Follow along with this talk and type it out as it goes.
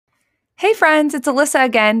Hey friends, it's Alyssa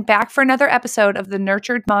again, back for another episode of the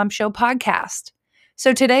Nurtured Mom Show podcast.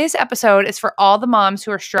 So today's episode is for all the moms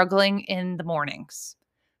who are struggling in the mornings.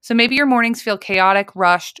 So maybe your mornings feel chaotic,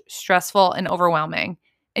 rushed, stressful, and overwhelming,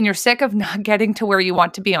 and you're sick of not getting to where you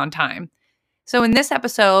want to be on time. So in this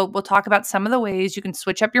episode, we'll talk about some of the ways you can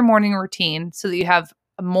switch up your morning routine so that you have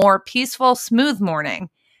a more peaceful, smooth morning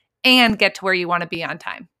and get to where you want to be on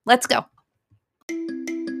time. Let's go.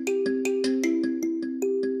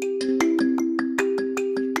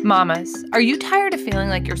 Mamas, are you tired of feeling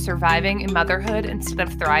like you're surviving in motherhood instead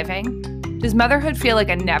of thriving? Does motherhood feel like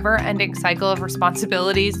a never-ending cycle of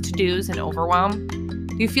responsibilities, to-dos, and overwhelm?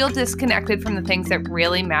 Do you feel disconnected from the things that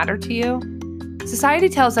really matter to you? Society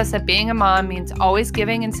tells us that being a mom means always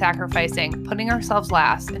giving and sacrificing, putting ourselves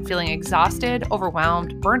last, and feeling exhausted,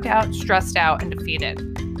 overwhelmed, burnt out, stressed out, and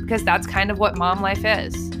defeated. Because that's kind of what mom life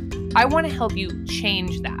is. I want to help you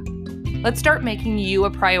change that. Let's start making you a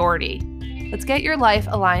priority. Let's get your life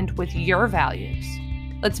aligned with your values.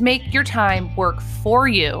 Let's make your time work for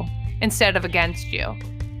you instead of against you.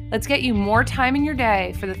 Let's get you more time in your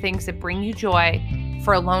day for the things that bring you joy,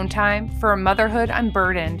 for alone time, for a motherhood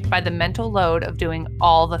unburdened by the mental load of doing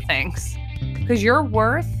all the things. Because your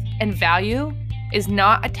worth and value is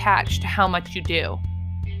not attached to how much you do.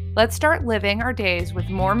 Let's start living our days with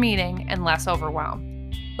more meaning and less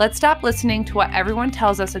overwhelm. Let's stop listening to what everyone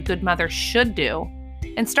tells us a good mother should do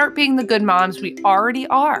and start being the good moms we already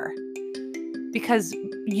are. Because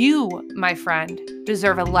you, my friend,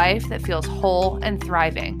 deserve a life that feels whole and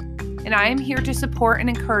thriving. And I am here to support and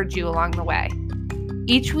encourage you along the way.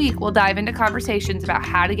 Each week, we'll dive into conversations about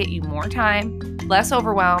how to get you more time, less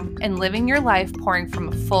overwhelm, and living your life pouring from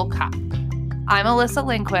a full cup. I'm Alyssa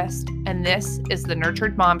Lindquist, and this is the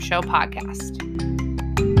Nurtured Mom Show podcast.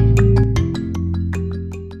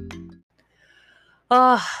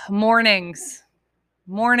 Oh, mornings.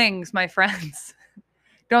 Mornings, my friends.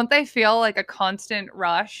 Don't they feel like a constant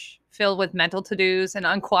rush filled with mental to-dos and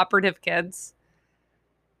uncooperative kids?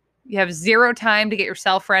 You have zero time to get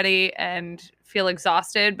yourself ready and feel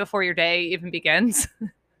exhausted before your day even begins.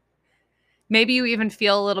 Maybe you even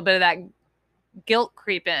feel a little bit of that guilt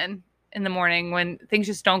creep in the morning when things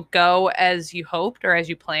just don't go as you hoped or as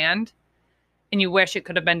you planned, and you wish it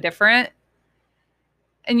could have been different.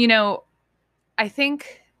 And I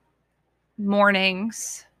think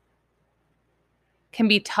mornings can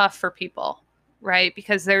be tough for people, right?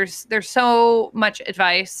 Because there's so much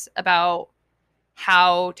advice about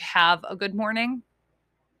how to have a good morning.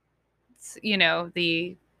 It's,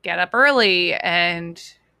 the get up early and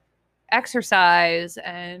exercise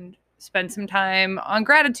and spend some time on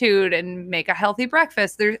gratitude and make a healthy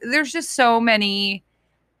breakfast. There's just so many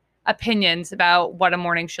opinions about what a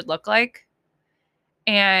morning should look like.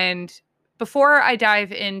 And before I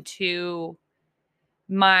dive into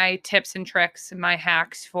my tips and tricks and my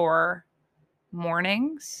hacks for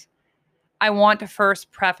mornings, I want to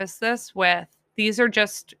first preface this with these are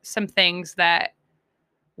just some things that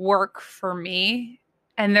work for me.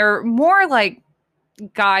 And they're more like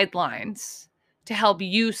guidelines to help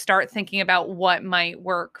you start thinking about what might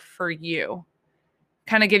work for you.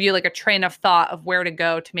 Kind of give you like a train of thought of where to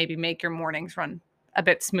go to maybe make your mornings run a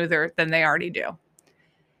bit smoother than they already do.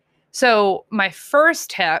 So my first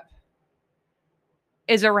tip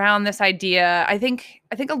is around this idea I think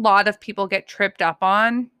a lot of people get tripped up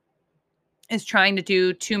on is trying to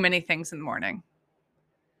do too many things in the morning.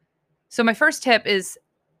 So my first tip is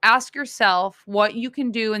ask yourself what you can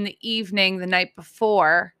do in the evening the night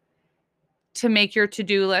before to make your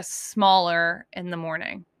to-do list smaller in the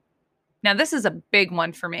morning. Now, this is a big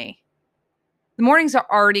one for me. The mornings are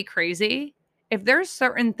already crazy. If there's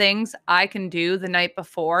certain things I can do the night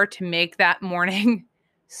before to make that morning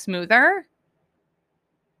smoother,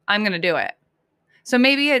 I'm going to do it. So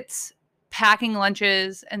maybe it's packing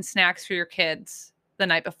lunches and snacks for your kids the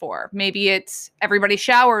night before. Maybe it's everybody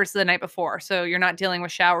showers the night before, so you're not dealing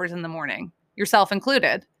with showers in the morning, yourself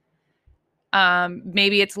included.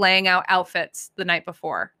 Maybe it's laying out outfits the night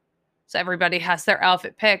before, so everybody has their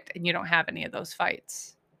outfit picked and you don't have any of those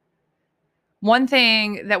fights. One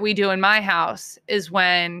thing that we do in my house is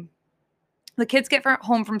when the kids get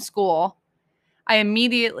home from school, I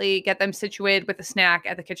immediately get them situated with a snack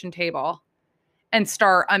at the kitchen table and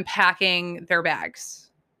start unpacking their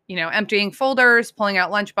bags, emptying folders, pulling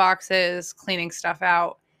out lunch boxes, cleaning stuff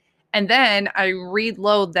out. And then I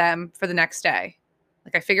reload them for the next day.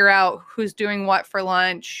 Like I figure out who's doing what for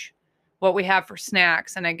lunch, what we have for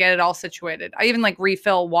snacks, and I get it all situated. I even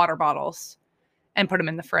refill water bottles and put them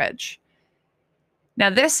in the fridge. Now,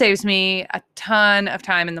 this saves me a ton of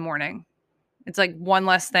time in the morning. It's like one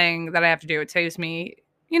less thing that I have to do. It saves me,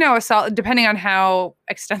 depending on how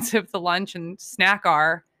extensive the lunch and snack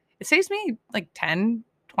are, it saves me like 10,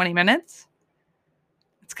 20 minutes.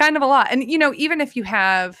 It's kind of a lot. And, even if you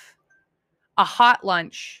have a hot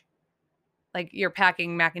lunch, like you're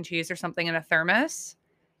packing mac and cheese or something in a thermos,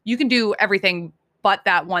 you can do everything but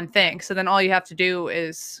that one thing. So then all you have to do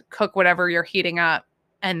is cook whatever you're heating up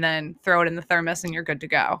and then throw it in the thermos and you're good to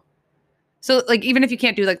go. So like even if you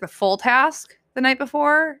can't do like the full task the night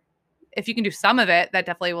before, if you can do some of it, that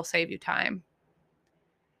definitely will save you time.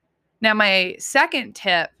 Now, my second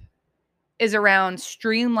tip is around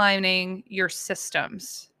streamlining your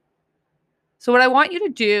systems. So what I want you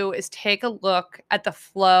to do is take a look at the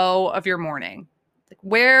flow of your morning. Like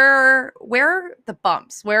where are the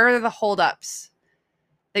bumps? Where are the holdups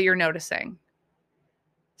that you're noticing?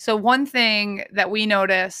 So one thing that we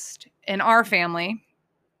noticed in our family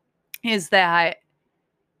is that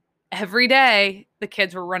every day the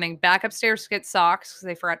kids were running back upstairs to get socks because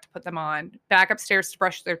they forgot to put them on, back upstairs to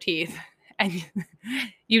brush their teeth. And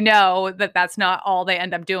that's not all they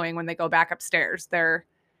end up doing when they go back upstairs. They're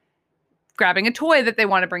grabbing a toy that they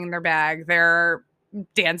want to bring in their bag. They're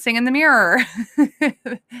dancing in the mirror.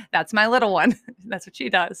 That's my little one. That's what she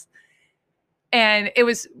does. And it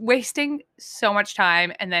was wasting so much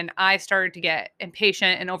time. And then I started to get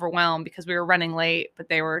impatient and overwhelmed because we were running late, but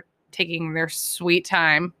they were taking their sweet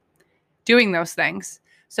time doing those things.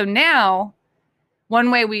 So now,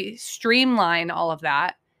 one way we streamline all of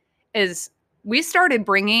that is we started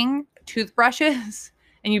bringing toothbrushes,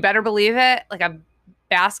 and you better believe it, like a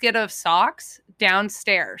basket of socks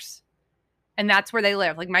downstairs. And that's where they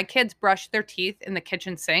live. Like my kids brush their teeth in the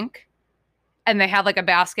kitchen sink, and they have like a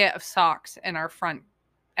basket of socks in our front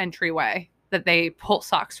entryway that they pull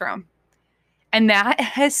socks from. And that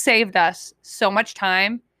has saved us so much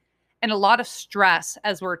time and a lot of stress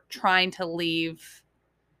as we're trying to leave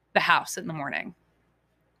the house in the morning.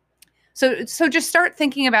 So just start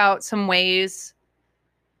thinking about some ways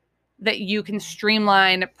that you can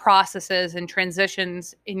streamline processes and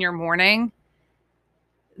transitions in your morning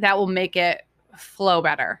that will make it flow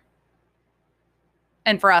better.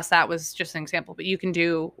 And for us, that was just an example, but you can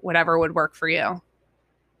do whatever would work for you.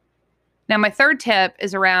 Now, my third tip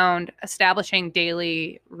is around establishing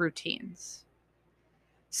daily routines.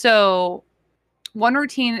 So one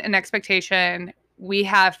routine and expectation we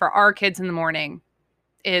have for our kids in the morning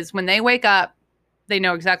is when they wake up, they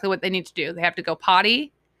know exactly what they need to do. They have to go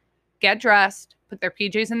potty, get dressed, put their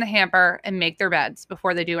PJs in the hamper, and make their beds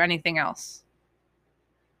before they do anything else.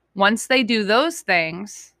 Once they do those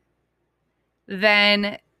things,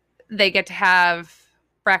 then they get to have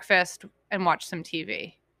breakfast and watch some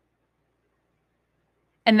TV.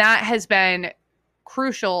 And that has been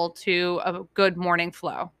crucial to a good morning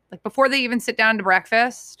flow. Like before they even sit down to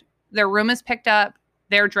breakfast, their room is picked up,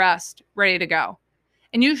 they're dressed, ready to go.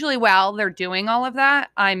 And usually while they're doing all of that,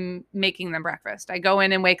 I'm making them breakfast. I go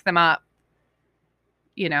in and wake them up,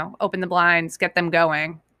 open the blinds, get them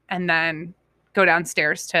going, and then go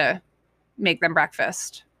downstairs to make them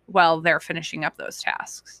breakfast while they're finishing up those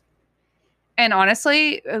tasks. And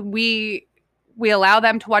honestly, we allow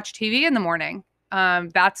them to watch TV in the morning.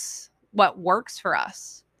 That's what works for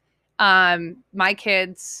us. My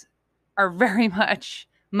kids are very much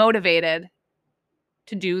motivated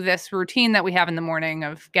to do this routine that we have in the morning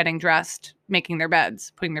of getting dressed, making their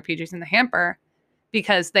beds, putting their PJs in the hamper,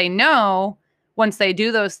 because they know once they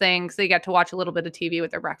do those things, they get to watch a little bit of TV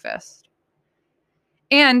with their breakfast.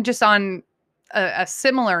 And just on a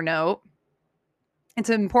similar note, it's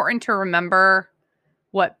important to remember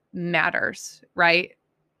what matters, right?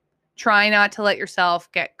 Try not to let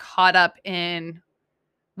yourself get caught up in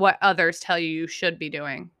what others tell you should be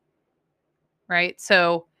doing, right?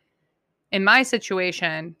 So in my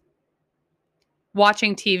situation,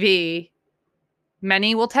 watching TV,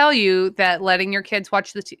 many will tell you that letting your kids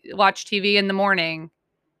watch TV in the morning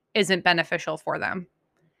isn't beneficial for them.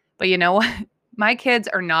 But you know what? My kids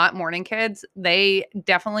are not morning kids. They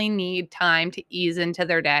definitely need time to ease into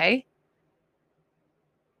their day.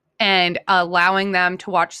 And allowing them to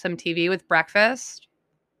watch some TV with breakfast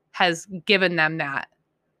has given them that.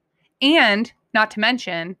 And not to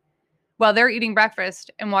mention, while they're eating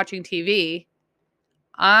breakfast and watching TV,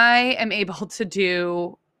 I am able to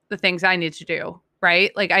do the things I need to do,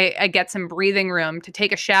 right? Like I get some breathing room to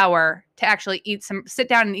take a shower, to actually sit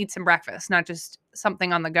down and eat some breakfast, not just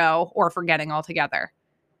something on the go or forgetting altogether.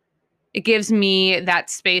 It gives me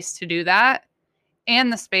that space to do that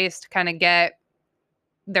and the space to kind of get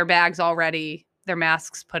their bags all ready, their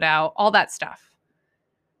masks put out, all that stuff.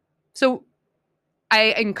 So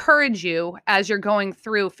I encourage you as you're going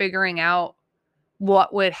through figuring out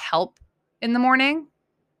what would help in the morning,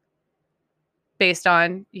 based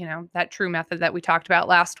on, that true method that we talked about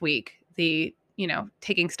last week, the,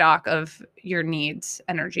 taking stock of your needs,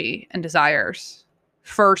 energy, and desires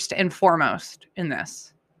first and foremost in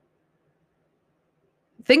this.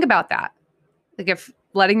 Think about that. Like if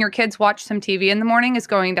letting your kids watch some TV in the morning is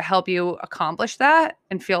going to help you accomplish that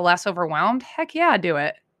and feel less overwhelmed, heck yeah, do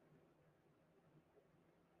it.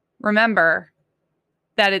 Remember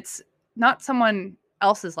that it's not someone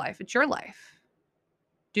else's life, it's your life.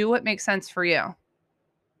 Do what makes sense for you.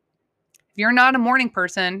 If you're not a morning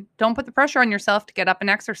person, don't put the pressure on yourself to get up and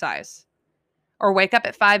exercise or wake up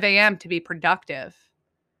at 5 a.m. to be productive.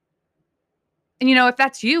 And if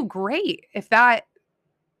that's you, great. If that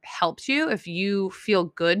helps you, if you feel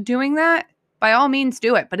good doing that, by all means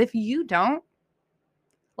do it. But if you don't,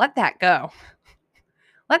 let that go.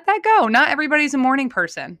 Let that go. Not everybody's a morning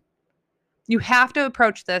person. You have to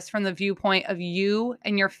approach this from the viewpoint of you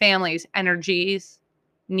and your family's energies,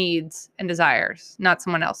 needs, and desires, not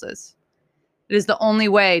someone else's. It is the only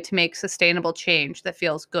way to make sustainable change that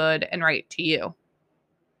feels good and right to you.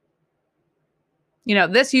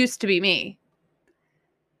 This used to be me.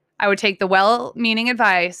 I would take the well-meaning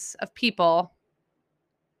advice of people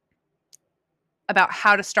about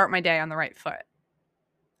how to start my day on the right foot.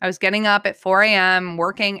 I was getting up at 4 a.m.,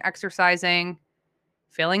 working, exercising,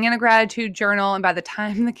 filling in a gratitude journal, and by the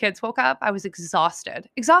time the kids woke up, I was exhausted.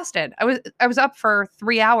 I was up for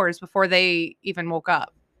 3 hours before they even woke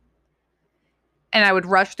up. And I would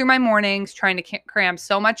rush through my mornings trying to cram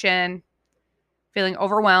so much in, feeling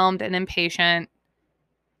overwhelmed and impatient,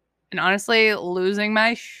 and honestly losing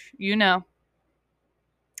my and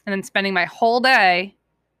then spending my whole day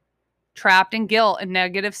trapped in guilt and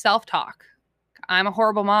negative self-talk. I'm a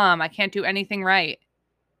horrible mom. I can't do anything right.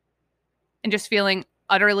 And just feeling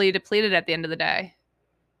utterly depleted at the end of the day.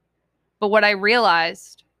 But what I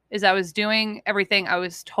realized is I was doing everything I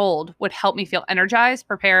was told would help me feel energized,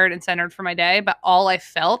 prepared, and centered for my day. But all I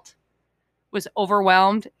felt was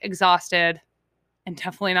overwhelmed, exhausted, and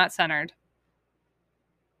definitely not centered.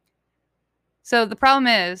 So the problem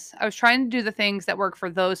is I was trying to do the things that work for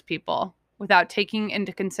those people without taking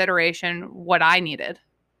into consideration what I needed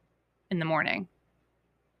in the morning.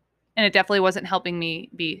 And it definitely wasn't helping me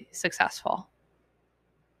be successful.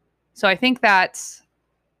 So I think that's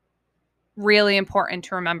really important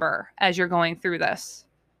to remember as you're going through this.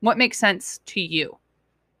 What makes sense to you?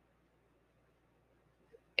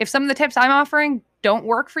 If some of the tips I'm offering don't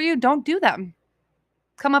work for you, don't do them.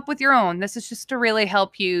 Come up with your own. This is just to really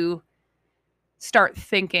help you start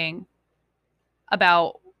thinking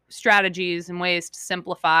about strategies and ways to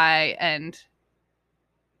simplify and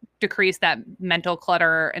decrease that mental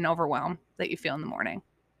clutter and overwhelm that you feel in the morning.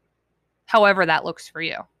 However that looks for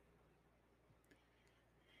you.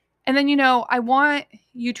 And then, I want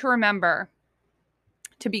you to remember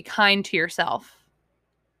to be kind to yourself.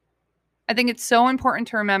 I think it's so important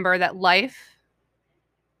to remember that life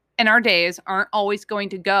and our days aren't always going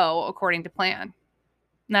to go according to plan. And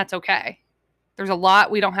that's okay. There's a lot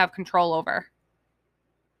we don't have control over.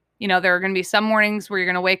 There are going to be some mornings where you're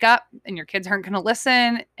going to wake up and your kids aren't going to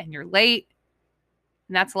listen and you're late.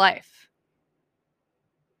 And that's life.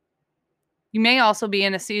 You may also be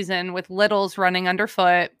in a season with littles running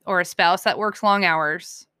underfoot or a spouse that works long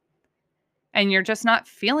hours and you're just not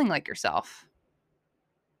feeling like yourself.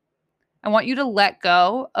 I want you to let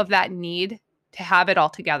go of that need to have it all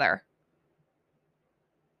together.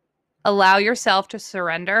 Allow yourself to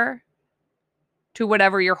surrender to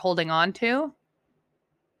whatever you're holding on to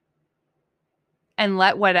and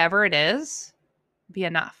let whatever it is be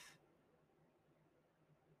enough.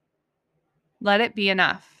 Let it be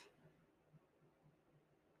enough.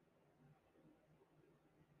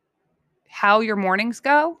 How your mornings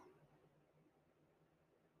go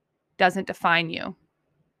doesn't define you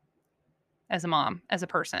as a mom, as a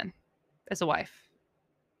person, as a wife.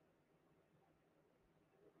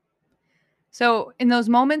 So in those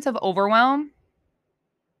moments of overwhelm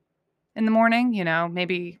in the morning,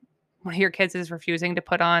 maybe one of your kids is refusing to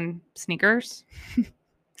put on sneakers.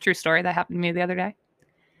 True story, that happened to me the other day.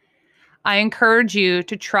 I encourage you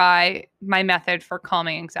to try my method for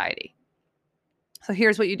calming anxiety. So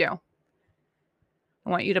here's what you do. I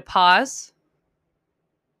want you to pause,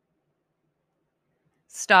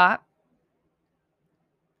 stop,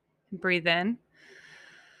 breathe in,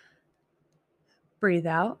 breathe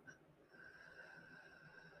out.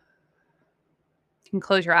 You can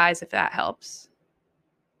close your eyes if that helps.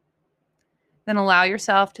 Then allow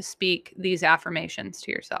yourself to speak these affirmations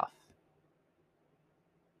to yourself.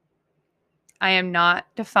 I am not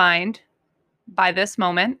defined by this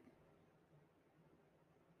moment.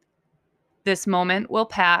 This moment will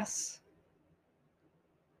pass.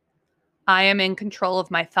 I am in control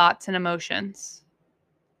of my thoughts and emotions.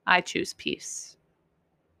 I choose peace.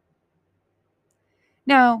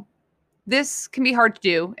 Now, this can be hard to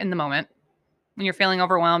do in the moment when you're feeling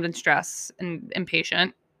overwhelmed and stressed and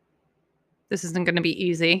impatient. This isn't going to be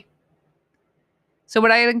easy. So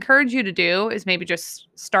what I'd encourage you to do is maybe just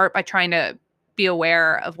start by trying to be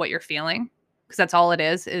aware of what you're feeling, because that's all it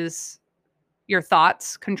is your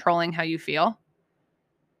thoughts controlling how you feel.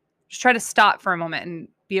 Just try to stop for a moment and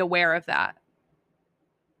be aware of that.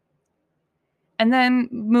 And then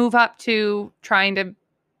move up to trying to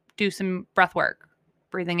do some breath work,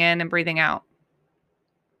 breathing in and breathing out.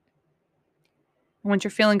 And once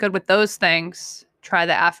you're feeling good with those things, try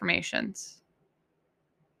the affirmations.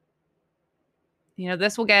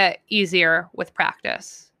 This will get easier with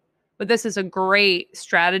practice, but this is a great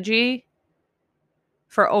strategy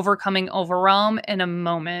for overcoming overwhelm in a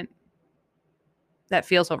moment that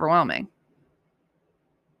feels overwhelming.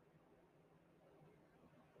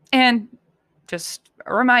 And just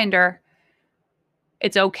a reminder,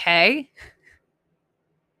 it's okay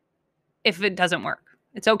if it doesn't work.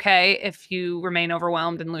 It's okay if you remain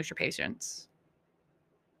overwhelmed and lose your patience.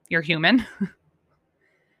 You're human.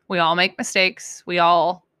 We all make mistakes. We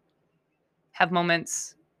all have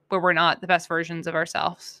moments where we're not the best versions of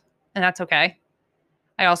ourselves, and that's okay.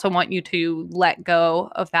 I also want you to let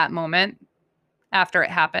go of that moment after it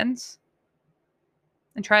happens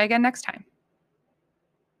and try again next time.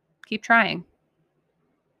 Keep trying.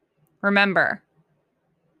 Remember,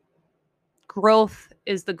 growth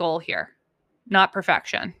is the goal here, not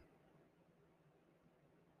perfection.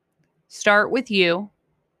 Start with you,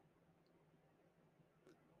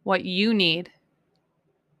 what you need,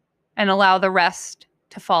 and allow the rest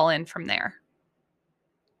to fall in from there.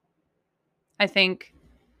 I think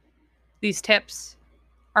these tips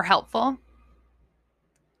are helpful,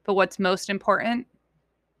 but what's most important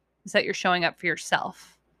is that you're showing up for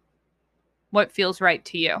yourself. What feels right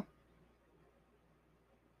to you?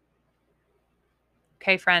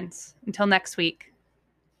 Okay, friends, until next week.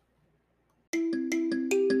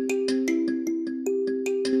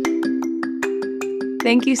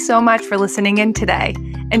 Thank you so much for listening in today.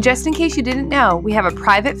 And just in case you didn't know, we have a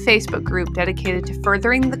private Facebook group dedicated to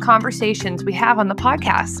furthering the conversations we have on the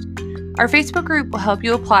podcast. Our Facebook group will help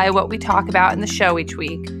you apply what we talk about in the show each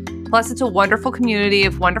week. Plus, it's a wonderful community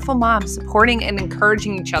of wonderful moms supporting and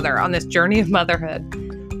encouraging each other on this journey of motherhood.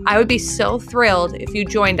 I would be so thrilled if you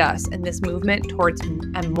joined us in this movement towards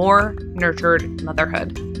a more nurtured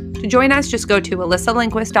motherhood. To join us, just go to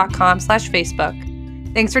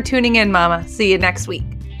alyssalinguist.com/Facebook. Thanks for tuning in, Mama. See you next week.